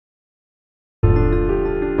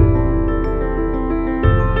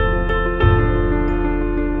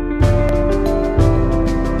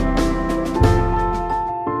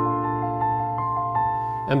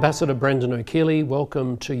Ambassador Breandán Ó Caollaí,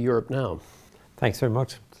 welcome to Europe Now. Thanks very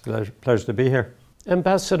much. It's a pleasure to be here.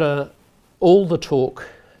 Ambassador, all the talk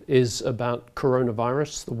is about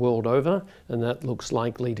coronavirus the world over, and that looks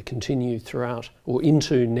likely to continue throughout or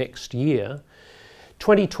into next year.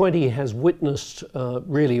 2020 has witnessed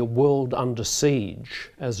really a world under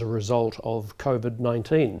siege as a result of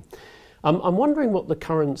COVID-19. I'm wondering what the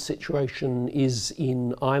current situation is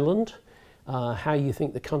in Ireland, how you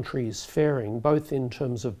think the country is faring, both in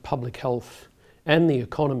terms of public health and the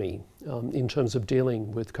economy, in terms of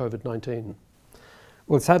dealing with COVID-19.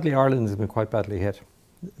 Well, sadly, Ireland has been quite badly hit.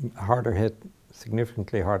 Harder hit,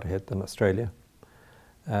 significantly harder hit than Australia.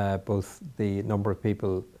 Both the number of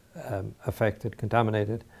people affected,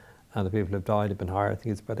 contaminated, and the people who have died have been higher. I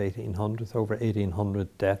think it's about 1,800, it's over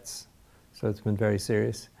 1,800 deaths. So it's been very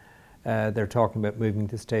serious. They're talking about moving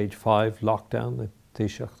to stage 5 lockdown, the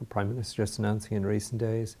Taoiseach, the Prime Minister, just announcing in recent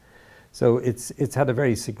days. So it's had a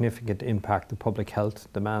very significant impact. The public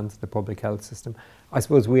health demands, the public health system. I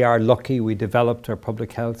suppose we are lucky we developed our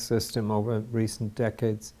public health system over recent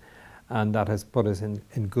decades, and that has put us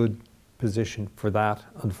in good position for that.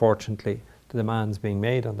 Unfortunately, the demands being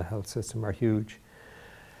made on the health system are huge.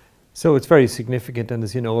 So it's very significant, and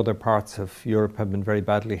as you know, other parts of Europe have been very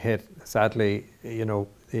badly hit. Sadly, you know,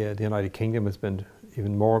 the United Kingdom has been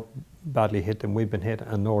even more badly hit than we've been hit,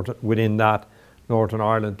 and within that, Northern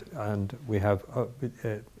Ireland, and we have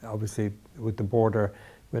obviously with the border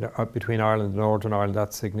between Ireland and Northern Ireland,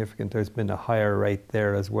 that's significant. There's been a higher rate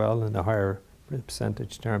there as well, and a higher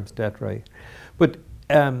percentage terms death rate. But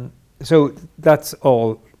so that's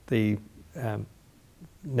all the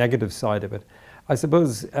negative side of it. I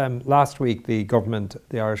suppose last week the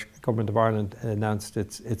Irish government of Ireland announced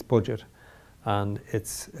its budget, and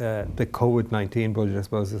it's the COVID-19 budget, I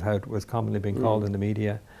suppose, is how it was commonly being called in the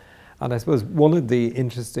media. And I suppose one of the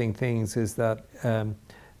interesting things is that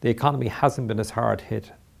the economy hasn't been as hard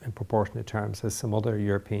hit in proportionate terms as some other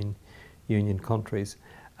European Union countries.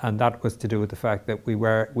 And that was to do with the fact that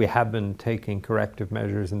we have been taking corrective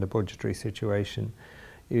measures in the budgetary situation.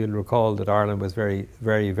 You'll recall that Ireland was very,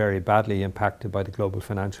 very, very badly impacted by the global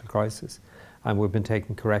financial crisis. And we've been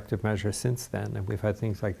taking corrective measures since then. And we've had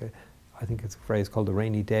things like, I think it's a phrase called the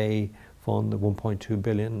Rainy Day Fund, the 1.2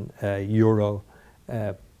 billion euro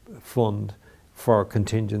fund for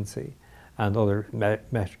contingency, and other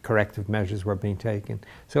corrective measures were being taken.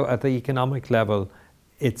 So at the economic level,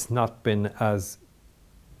 it's not been as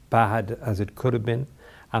bad as it could have been.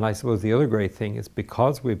 And I suppose the other great thing is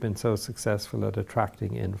because we've been so successful at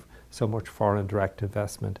attracting in so much foreign direct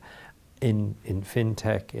investment in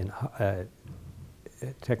fintech, in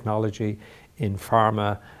technology, in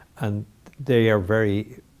pharma, and they are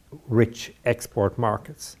very rich export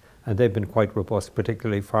markets. And they've been quite robust,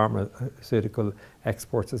 particularly pharmaceutical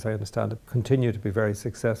exports, as I understand it, continue to be very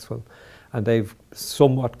successful. And they've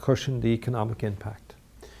somewhat cushioned the economic impact.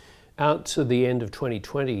 Out to the end of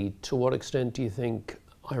 2020, to what extent do you think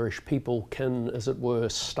Irish people can, as it were,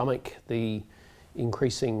 stomach the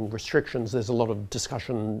increasing restrictions? There's a lot of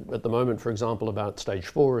discussion at the moment, for example, about stage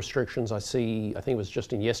 4 restrictions. I think it was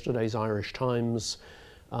just in yesterday's Irish Times,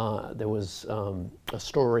 there was a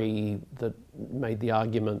story that made the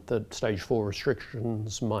argument that stage 4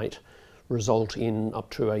 restrictions might result in up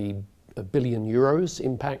to a billion euros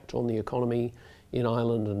impact on the economy in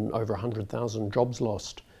Ireland and over 100,000 jobs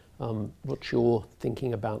lost. What's your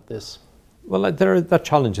thinking about this? Well, that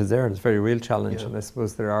challenge is there, and it's a very real challenge, yeah. And I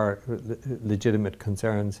suppose there are legitimate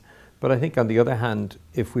concerns. But I think on the other hand,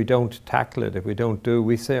 if we don't tackle it, if we don't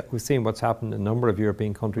we've seen what's happened in a number of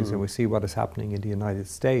European countries, and we see what is happening in the United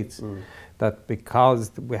States, that because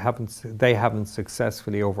they haven't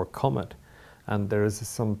successfully overcome it, and there is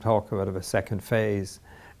some talk about a second phase.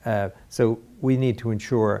 So we need to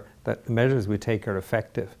ensure that the measures we take are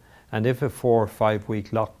effective. And if a 4 or 5 week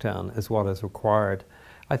lockdown is what is required,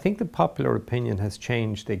 I think the popular opinion has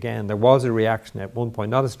changed again. There was a reaction at one point,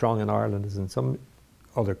 not as strong in Ireland as in some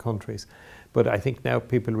other countries, but I think now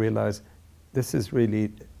people realise this is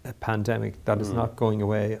really a pandemic that is not going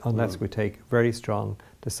away unless we take very strong,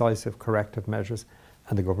 decisive, corrective measures,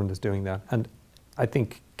 and the government is doing that. And I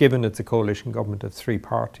think, given it's a coalition government of 3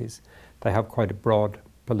 parties, they have quite a broad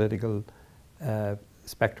political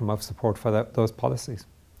spectrum of support for those policies.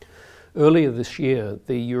 Earlier this year,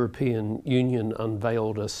 the European Union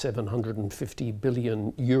unveiled a 750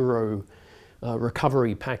 billion euro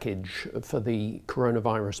recovery package for the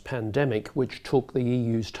coronavirus pandemic, which took the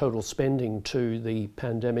EU's total spending to the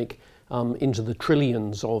pandemic into the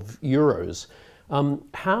trillions of euros.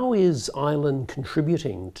 How is Ireland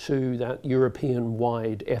contributing to that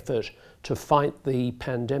European-wide effort to fight the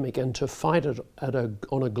pandemic and to fight it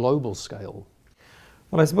on a global scale?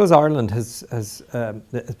 Well, I suppose Ireland has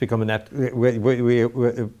become a net.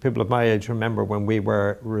 People of my age remember when we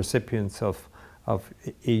were recipients of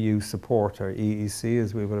EU support, or EEC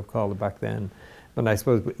as we would have called it back then. But I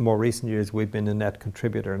suppose in more recent years we've been a net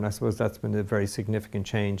contributor, and I suppose that's been a very significant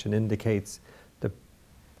change and indicates the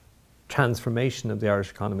transformation of the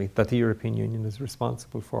Irish economy that the European Union is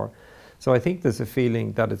responsible for. So I think there's a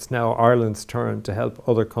feeling that it's now Ireland's turn to help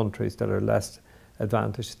other countries that are less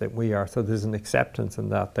advantaged than we are. So there's an acceptance in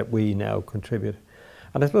that we now contribute.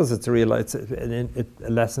 And I suppose it's a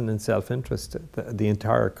lesson in self-interest. The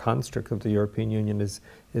entire construct of the European Union is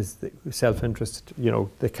the self-interest,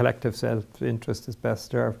 the collective self-interest is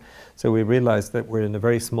best served. So we realise that we're in a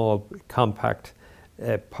very small, compact,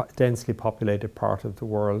 densely populated part of the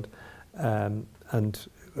world. And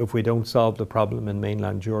if we don't solve the problem in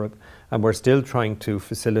mainland Europe, and we're still trying to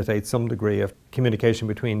facilitate some degree of communication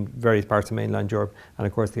between various parts of mainland Europe and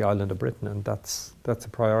of course the island of Britain, and that's a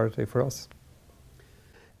priority for us.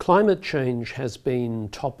 Climate change has been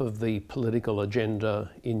top of the political agenda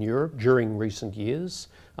in Europe during recent years,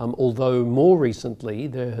 although more recently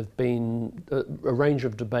there have been a range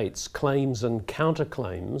of debates, claims and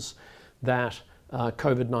counterclaims that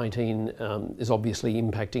COVID-19 is obviously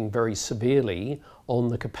impacting very severely on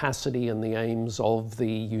the capacity and the aims of the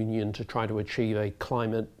Union to try to achieve a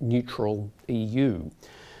climate neutral EU.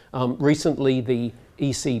 Recently, the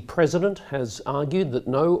EC President has argued that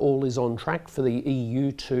no, all is on track for the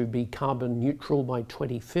EU to be carbon neutral by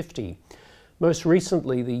 2050. Most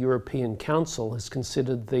recently, the European Council has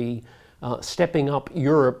considered the Stepping Up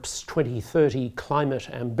Europe's 2030 Climate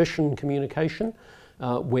Ambition communication,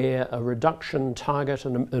 where a reduction target,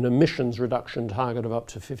 an emissions reduction target of up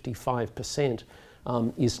to 55%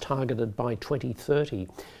 is targeted by 2030.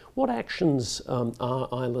 What actions are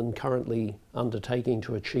Ireland currently undertaking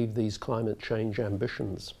to achieve these climate change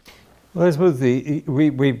ambitions? Well, I suppose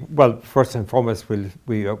first and foremost,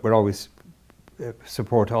 we'll always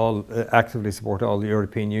actively support all the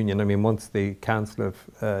European Union. I mean, once the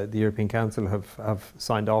European Council have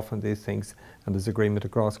signed off on these things, and there's agreement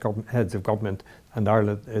across heads of government, and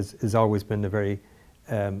Ireland has always been a very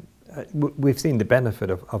we've seen the benefit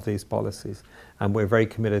of these policies, and we're very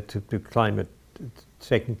committed to climate,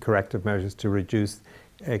 taking corrective measures to reduce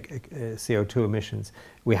CO2 emissions.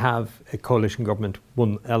 We have a coalition government.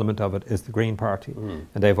 One element of it is the Green Party, and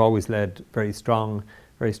they've always led very strong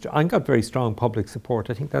and got very strong public support.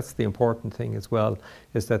 I think that's the important thing as well,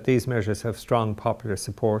 is that these measures have strong popular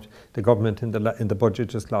support. The government in the budget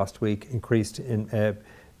just last week increased in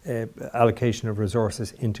allocation of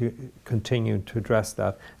resources into continuing to address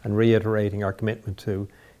that and reiterating our commitment to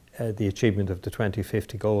the achievement of the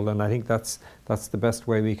 2050 goal, and I think that's the best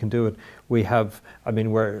way we can do it.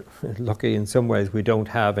 We're lucky in some ways. We don't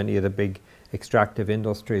have any of the big extractive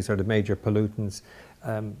industries or the major pollutants,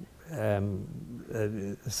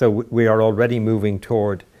 so we are already moving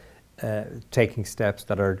toward taking steps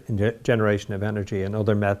that are in generation of energy and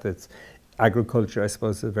other methods. Agriculture, I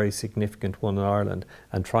suppose, is a very significant one in Ireland,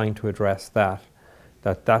 and trying to address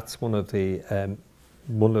that's one of the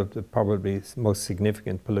probably most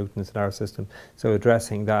significant pollutants in our system. So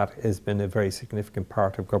addressing that has been a very significant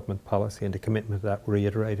part of government policy, and the commitment that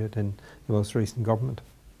reiterated in the most recent government.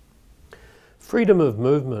 Freedom of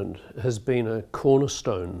movement has been a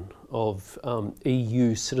cornerstone of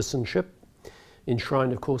EU citizenship,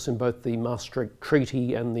 enshrined, of course, in both the Maastricht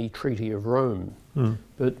Treaty and the Treaty of Rome.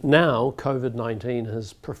 But now COVID-19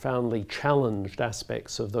 has profoundly challenged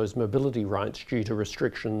aspects of those mobility rights due to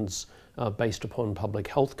restrictions based upon public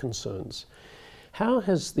health concerns. How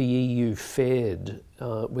has the EU fared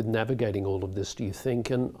with navigating all of this, do you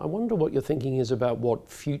think? And I wonder what your thinking is about what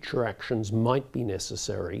future actions might be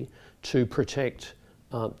necessary to protect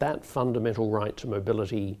that fundamental right to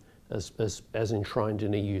mobility as enshrined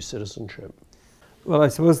in EU citizenship. Well, I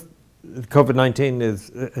suppose COVID-19 is,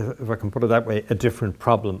 if I can put it that way, a different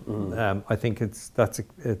problem. I think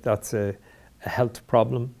that's a health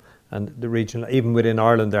problem. And the regional, even within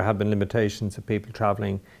Ireland, there have been limitations of people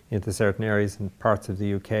travelling into certain areas, and parts of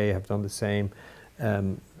the UK have done the same,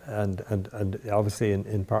 and obviously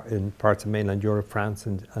in parts of mainland Europe, France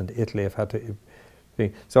and Italy have had to.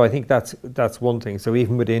 So I think that's one thing. So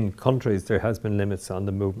even within countries, there has been limits on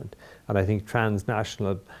the movement, and I think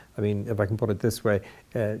transnational. I mean, if I can put it this way,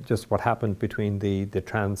 just what happened between the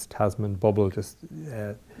Trans-Tasman bubble just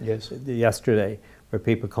yesterday, where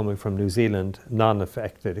people coming from New Zealand,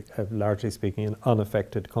 non-affected, largely speaking, an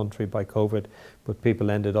unaffected country by COVID, but people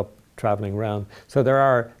ended up travelling around. So there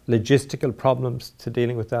are logistical problems to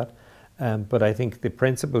dealing with that, but I think the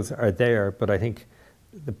principles are there, but I think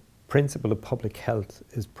the principle of public health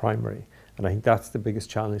is primary, and I think that's the biggest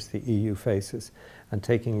challenge the EU faces. and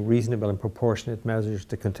taking reasonable and proportionate measures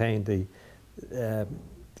to contain the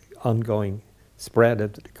ongoing spread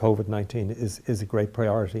of COVID-19 is a great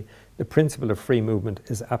priority. The principle of free movement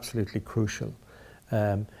is absolutely crucial.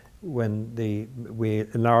 When we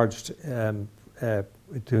enlarged to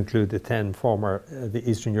include the 10 former the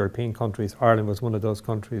Eastern European countries, Ireland was one of those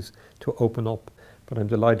countries to open up. But I'm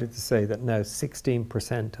delighted to say that now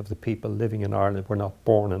 16% of the people living in Ireland were not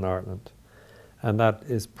born in Ireland. And that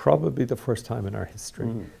is probably the first time in our history.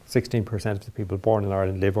 16% of the people born in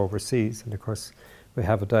Ireland live overseas. And of course, we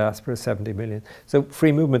have a diaspora of 70 million. So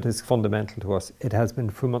free movement is fundamental to us. It has been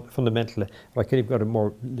fundamental. I think you've got a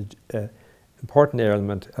more important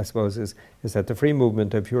element, I suppose, is that the free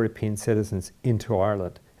movement of European citizens into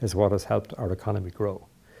Ireland is what has helped our economy grow.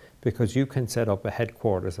 Because you can set up a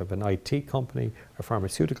headquarters of an IT company, a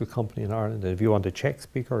pharmaceutical company in Ireland, and if you want a Czech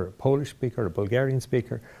speaker, or a Polish speaker, or a Bulgarian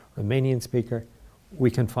speaker, or a Romanian speaker,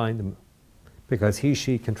 we can find them. Because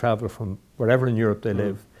she can travel from wherever in Europe they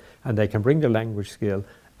live, and they can bring their language skill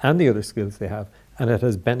and the other skills they have, and it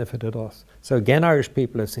has benefited us. So again, Irish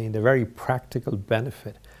people have seen the very practical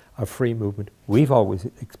benefit of free movement. We've always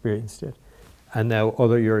experienced it, and now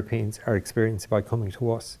other Europeans are experiencing it by coming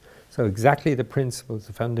to us. So exactly the principles,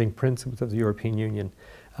 the founding principles of the European Union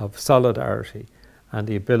of solidarity and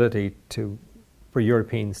the ability for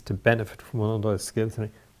Europeans to benefit from one another's skills, and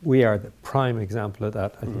we are the prime example of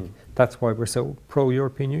that. I think that's why we're so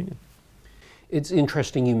pro-European Union. It's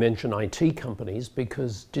interesting you mention IT companies,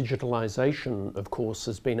 because digitalisation, of course,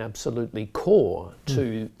 has been absolutely core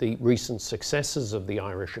to the recent successes of the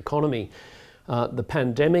Irish economy. The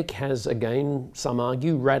pandemic has, again, some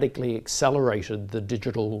argue, radically accelerated the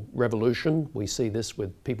digital revolution. We see this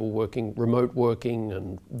with people working, remote working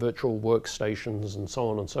and virtual workstations and so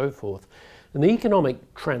on and so forth. And the economic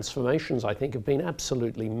transformations, I think, have been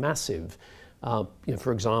absolutely massive.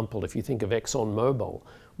 For example, if you think of ExxonMobil,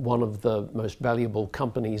 one of the most valuable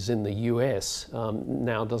companies in the US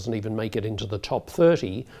now doesn't even make it into the top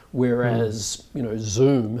 30, whereas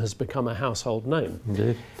Zoom has become a household name.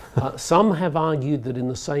 Indeed. Some have argued that in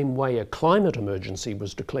the same way a climate emergency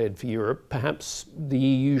was declared for Europe, perhaps the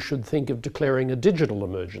EU should think of declaring a digital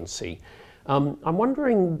emergency. I'm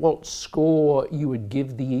wondering what score you would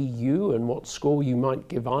give the EU and what score you might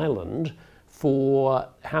give Ireland for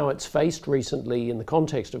how it's faced recently in the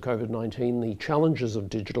context of COVID-19 the challenges of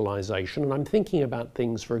digitalisation. And I'm thinking about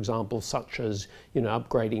things, for example, such as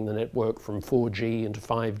upgrading the network from 4G into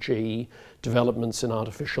 5G, developments in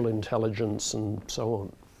artificial intelligence and so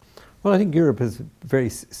on. Well, I think Europe is a very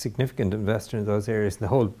significant investor in those areas. The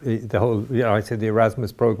whole I'd say the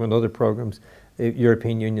Erasmus program and other programs,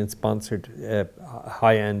 European Union sponsored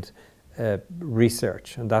high-end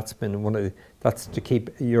research, and that's been that's to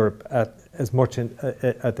keep Europe as much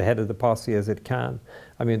at the head of the posse as it can.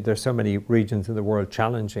 I mean, there's so many regions in the world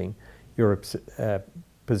challenging Europe's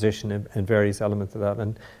position in various elements of that.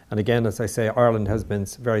 And again, as I say, Ireland has been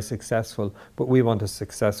very successful, but we want a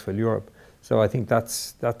successful Europe. So I think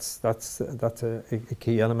that's a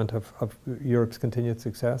key element of Europe's continued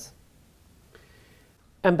success.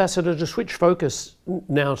 Ambassador, to switch focus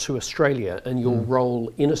now to Australia and your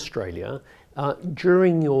role in Australia,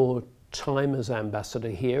 during your time as ambassador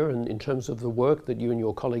here and in terms of the work that you and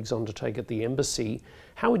your colleagues undertake at the embassy,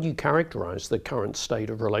 how would you characterise the current state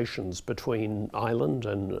of relations between Ireland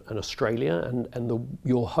and Australia and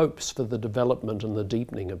your hopes for the development and the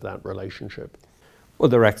deepening of that relationship? Well,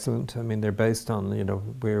 they're excellent. I mean, they're based on,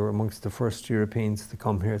 we were amongst the first Europeans to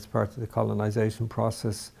come here as part of the colonisation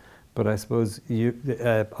process. But I suppose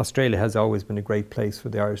Australia has always been a great place for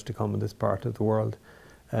the Irish to come in this part of the world.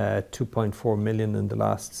 2.4 million in the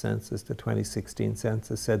last census, the 2016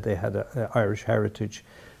 census, said they had Irish heritage.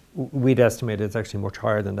 We'd estimate it's actually much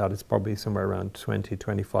higher than that. It's probably somewhere around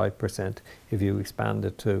 20–25% if you expand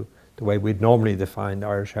it to the way we'd normally define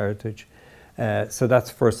Irish heritage. So that's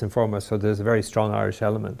first and foremost. So there's a very strong Irish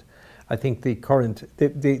element. I think the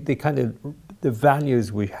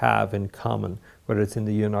values we have in common, whether it's in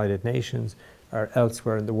the United Nations or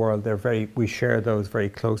elsewhere in the world, we share those very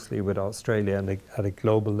closely with Australia and at a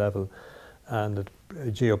global level and at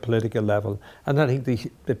a geopolitical level. And I think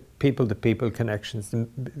the people-to-people connections,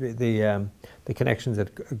 the connections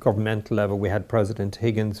at governmental level. We had President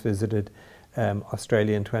Higgins visited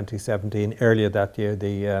Australia in 2017. Earlier that year,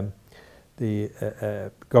 the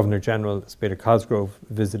Governor-General, Peter Cosgrove,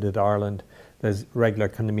 visited Ireland. There's regular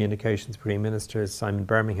communications between ministers. Simon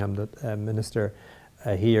Birmingham, the minister,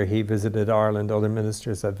 he visited Ireland. Other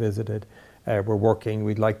ministers have visited. We're working.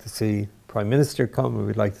 We'd like to see Prime Minister come, and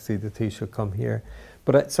we'd like to see the Taoiseach come here.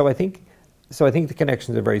 But so I think the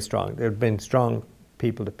connections are very strong. There have been strong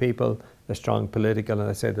people to people, they're strong political, and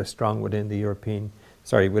I say they're strong within the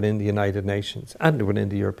within the United Nations and within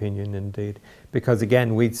the European Union indeed. Because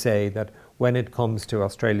again, we'd say that when it comes to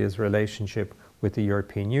Australia's relationship with the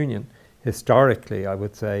European Union, historically, I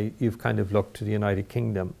would say you've kind of looked to the United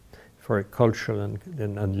Kingdom for cultural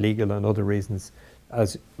and legal and other reasons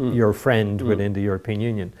as your friend within the European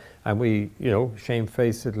Union. And we,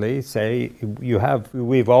 shamefacedly say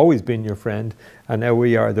we've always been your friend, and now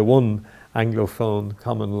we are the one Anglophone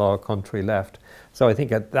common law country left. So I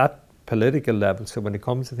think at that political level, so when it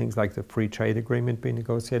comes to things like the free trade agreement being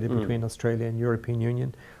negotiated between Australia and European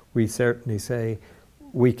Union, we certainly say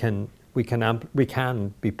we can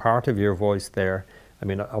be part of your voice there. I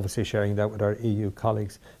mean, obviously sharing that with our EU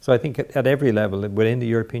colleagues. So I think at every level, within the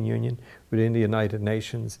European Union, within the United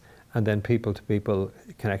Nations, and then people-to-people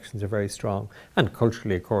connections are very strong. And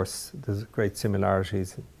culturally, of course, there's great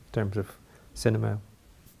similarities in terms of cinema,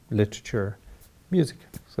 literature, music.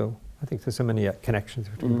 So I think there's so many connections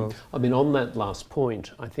between both. I mean, on that last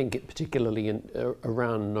point, I think it particularly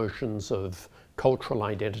around notions of cultural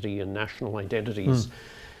identity and national identities,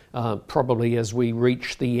 probably as we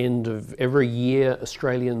reach the end of every year,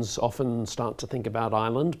 Australians often start to think about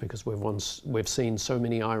Ireland because we've seen so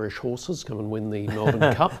many Irish horses come and win the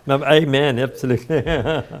Melbourne Cup. Amen, absolutely.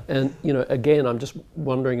 And again, I'm just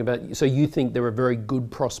wondering about. So you think there are very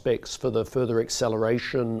good prospects for the further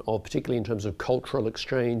acceleration of, particularly in terms of cultural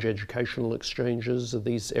exchange, educational exchanges, are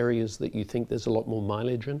these areas that you think there's a lot more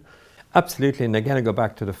mileage in? Absolutely, and again, I go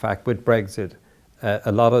back to the fact with Brexit.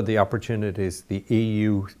 A lot of the opportunities, the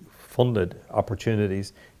EU-funded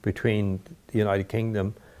opportunities between the United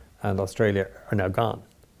Kingdom and Australia are now gone.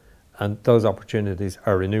 And those opportunities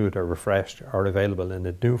are renewed or refreshed or available in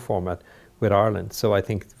a new format with Ireland. So I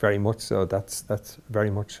think very much so, that's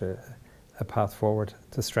very much a path forward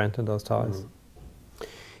to strengthen those ties.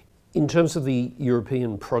 In terms of the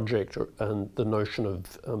European project and the notion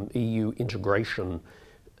of EU integration,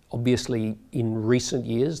 obviously, in recent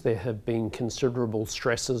years, there have been considerable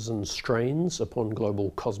stresses and strains upon global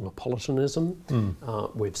cosmopolitanism.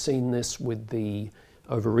 We've seen this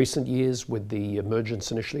over recent years with the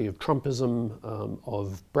emergence initially of Trumpism,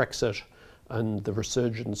 of Brexit, and the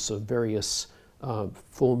resurgence of various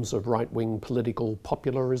forms of right-wing political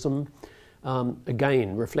popularism.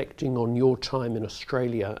 Again, reflecting on your time in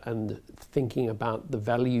Australia and thinking about the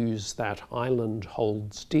values that Ireland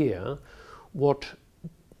holds dear,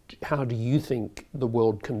 how do you think the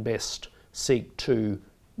world can best seek to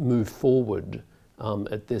move forward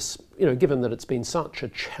at this, given that it's been such a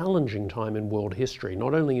challenging time in world history,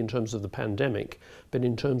 not only in terms of the pandemic, but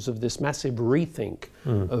in terms of this massive rethink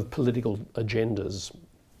of political agendas?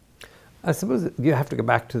 I suppose you have to go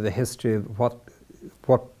back to the history of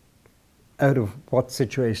out of what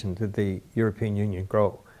situation did the European Union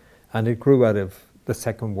grow? And it grew out of the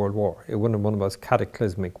Second World War. It was one of the most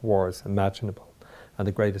cataclysmic wars imaginable, and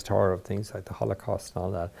the greatest horror of things like the Holocaust and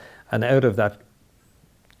all that. And out of that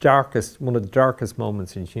one of the darkest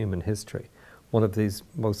moments in human history, one of these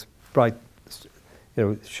most bright,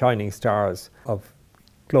 shining stars of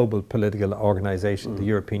global political organisation, the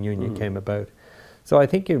European Union came about. So I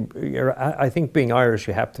think I think being Irish,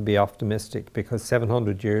 you have to be optimistic because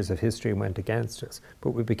 700 years of history went against us,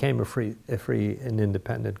 but we became a free and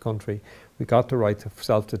independent country. We got the right to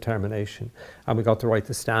self-determination, and we got the right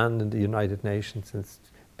to stand in the United Nations and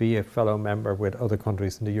be a fellow member with other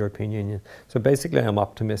countries in the European Union. So basically, I'm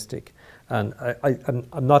optimistic, and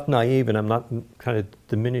I'm not naive, and I'm not kind of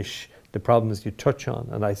diminish the problems you touch on.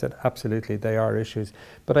 And I said, absolutely, they are issues.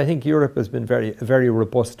 But I think Europe has been a very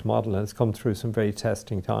robust model, and it's come through some very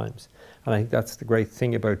testing times. And I think that's the great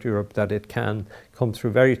thing about Europe, that it can come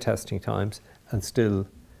through very testing times and still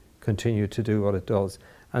continue to do what it does.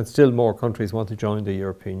 And still more countries want to join the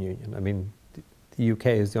European Union. I mean, the UK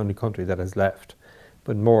is the only country that has left,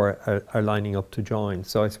 but more are lining up to join.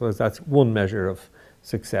 So I suppose that's one measure of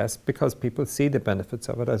success, because people see the benefits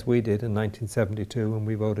of it, as we did in 1972 when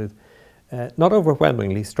we voted not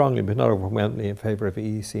overwhelmingly, strongly, but not overwhelmingly in favour of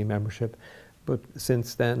EEC membership. But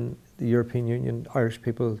since then, the European Union, Irish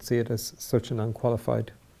people see it as such an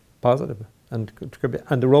unqualified positive, and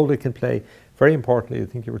the role it can play, very importantly, I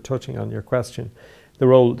think you were touching on your question, the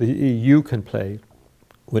role the EU can play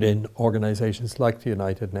within organisations like the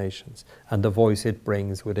United Nations, and the voice it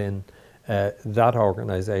brings within that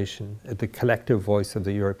organisation. The collective voice of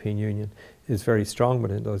the European Union is very strong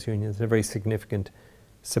within those unions, a very significant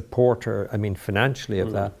supporter, I mean financially,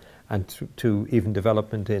 of that, and to even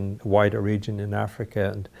development in a wider region in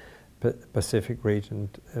Africa and Pacific region,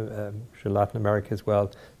 Latin America as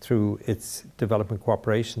well, through its development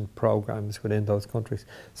cooperation programs within those countries.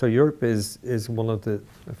 So Europe is one of the,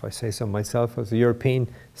 if I say so myself, as the European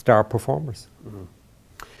star performers. Mm-hmm.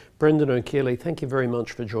 Breandán Ó Caollaí, thank you very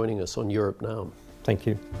much for joining us on Europe Now. Thank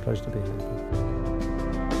you. Pleasure to be here.